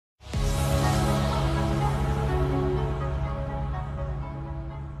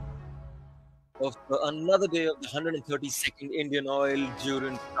of another day of the 132nd Indian Oil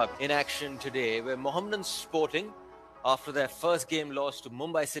Durand Cup in action today, where Mohammedan Sporting, after their first game loss to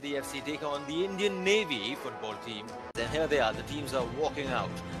Mumbai City FC, take on the Indian Navy football team. And here they are, the teams are walking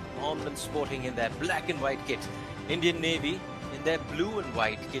out. Mohammedan Sporting in their black and white kit, Indian Navy in their blue and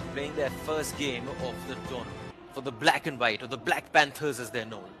white kit, playing their first game of the tournament. For the black and white, or the Black Panthers as they're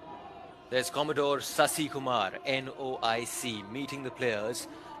known. There's Commodore Sasi Kumar, NOIC, meeting the players.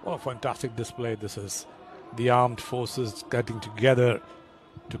 What a fantastic display this is. The armed forces getting together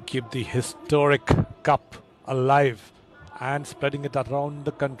to keep the historic cup alive and spreading it around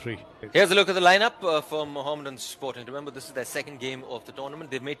the country. Here's a look at the lineup for Mohammedan Sporting. Remember, this is their second game of the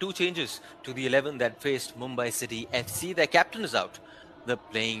tournament. They've made two changes to the 11 that faced Mumbai City FC. Their captain is out. They're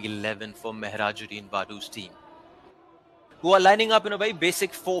playing 11 for Mehrajuddin Badu's team, who are lining up in a very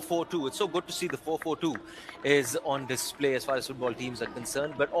basic 4-4-2. It's so good to see the 4-4-2 is on display as far as football teams are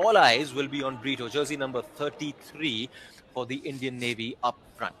concerned. But all eyes will be on Brito, jersey number 33 for the Indian Navy up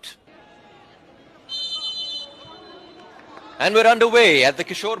front. And we're underway at the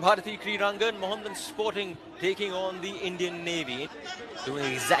Kishore Bharati Kridangan. Mohammedan Sporting taking on the Indian Navy, doing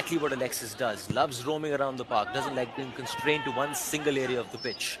exactly what Alexis does. Loves roaming around the park, doesn't like being constrained to one single area of the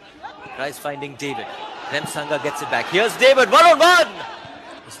pitch. Tries finding David. Remsanga gets it back. Here's David, one-on-one!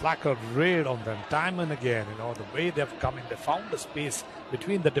 It's like a raid on them time and again. You know, the way they've come in, they found the space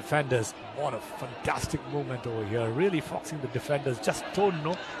between the defenders. What a fantastic movement over here. Really foxing the defenders. Just don't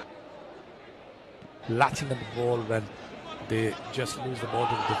know. Latching on the ball when they just lose the ball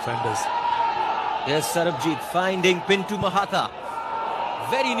to the defenders. Here's Sarabjit finding Pintu Mahatha.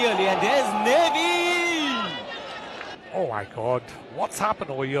 Very nearly, and there's Navy! Oh my God, what's happened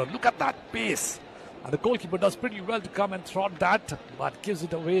over here? Look at that pace. And the goalkeeper does pretty well to come and throw that, but gives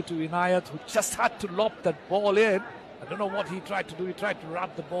it away to Inayat, who just had to lob that ball in. I don't know what he tried to do. He tried to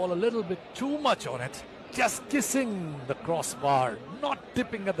wrap the ball a little bit too much on it. Just kissing the crossbar, not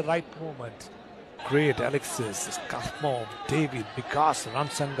tipping at the right moment. Great, Alexis, Kasmov, David, Vikas,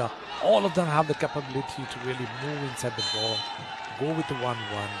 Ramsanga, all of them have the capability to really move inside the ball, go with the 1-1,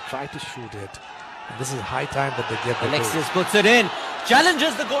 try to shoot it. And this is high time that they get the Alexis goal. puts it in,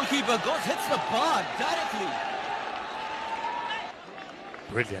 challenges the goalkeeper, hits the bar directly.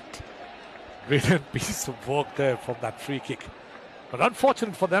 Brilliant. Brilliant piece of work there from that free kick. But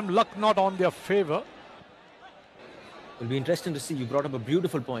unfortunate for them, luck not on their favour. It'll be interesting to see. You brought up a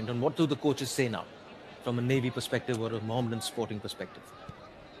beautiful point on what do the coaches say now from a Navy perspective or a Mohammedan Sporting perspective.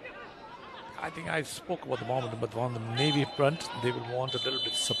 I think I spoke about the Mohammedan, but on the Navy front, they will want a little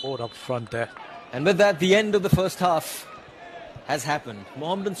bit of support up front there. And with that, the end of the first half has happened.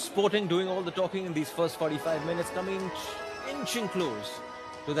 Mohammedan Sporting doing all the talking in these first 45 minutes, coming inching close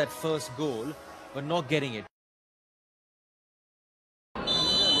to that first goal, but not getting it.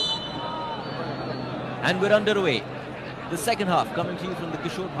 And we're underway. The second half coming to you from the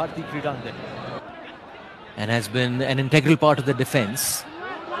Kishore Bharati Kridangan, and has been an integral part of the defense.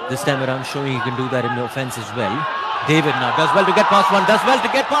 This time around showing he can do that in the offense as well. David now does well to get past one, does well to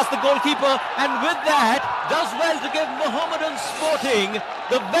get past the goalkeeper, and with that does well to give Mohammedan Sporting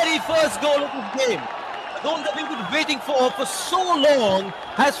the very first goal of the game. The goal that we've been waiting for so long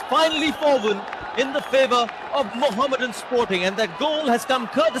has finally fallen in the favour of Mohammedan Sporting, and that goal has come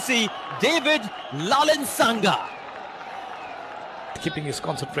courtesy David Lalinsanga. Keeping his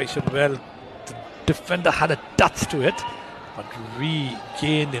concentration well, the defender had a touch to it, but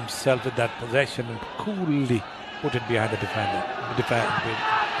regained himself with that possession and coolly put it behind the defender,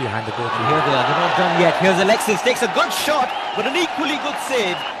 behind the goalkeeper. Here they are, they're not done yet. Here's Alexis, takes a good shot, but an equally good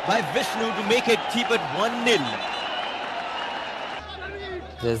save by Vishnu to make it keep it 1-0.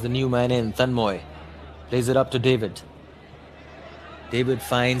 There's the new man in, Tanmoy. Plays it up to David. David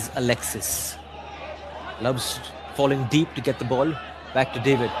finds Alexis. Loves falling deep to get the ball. Back to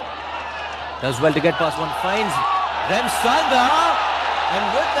David. Does well to get past one. Finds Remsanga. And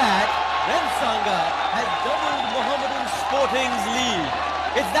with that, Remsanga has doubled Mohammedan Sporting's lead.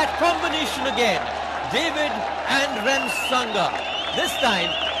 It's that combination again. David and Remsanga. This time,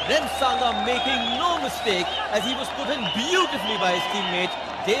 Remsanga making no mistake as he was put in beautifully by his teammate,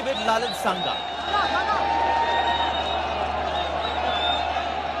 David Lalinsanga.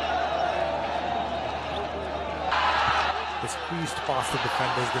 They squeezed past the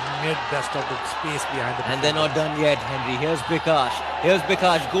defenders, they made best of the space behind the defenders. And they're not done yet, Henry. Here's Bikash. Here's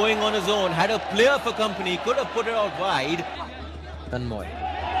Bikash going on his own. Had a player for company. Could have put it out wide. Tanmoy.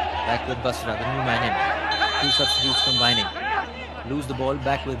 Back with Basra, the new man in. Two substitutes combining. Lose the ball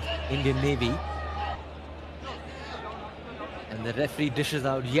back with Indian Navy. And the referee dishes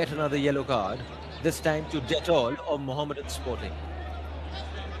out yet another yellow card. This time to Detol of Mohammedan Sporting.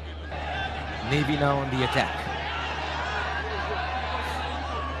 Navy now on the attack.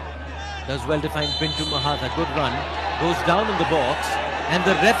 Does well to find Pintu Mahatha. Good run. Goes down in the box. And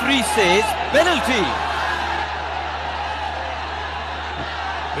the referee says penalty.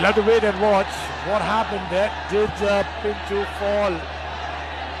 We'll have to wait and watch what happened there. Did Pintu fall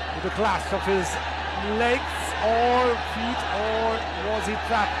with the clash of his legs or feet, or was he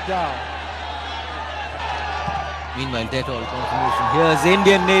trapped down? Meanwhile, dead all confirmation. Here's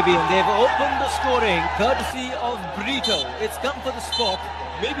Indian Navy, and they've opened the scoring courtesy of Brito. It's come for the spot,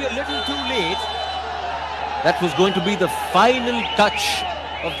 maybe a little too late. That was going to be the final touch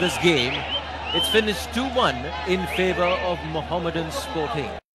of this game. It's finished 2-1 in favour of Mohammedan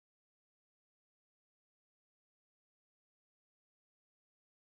Sporting.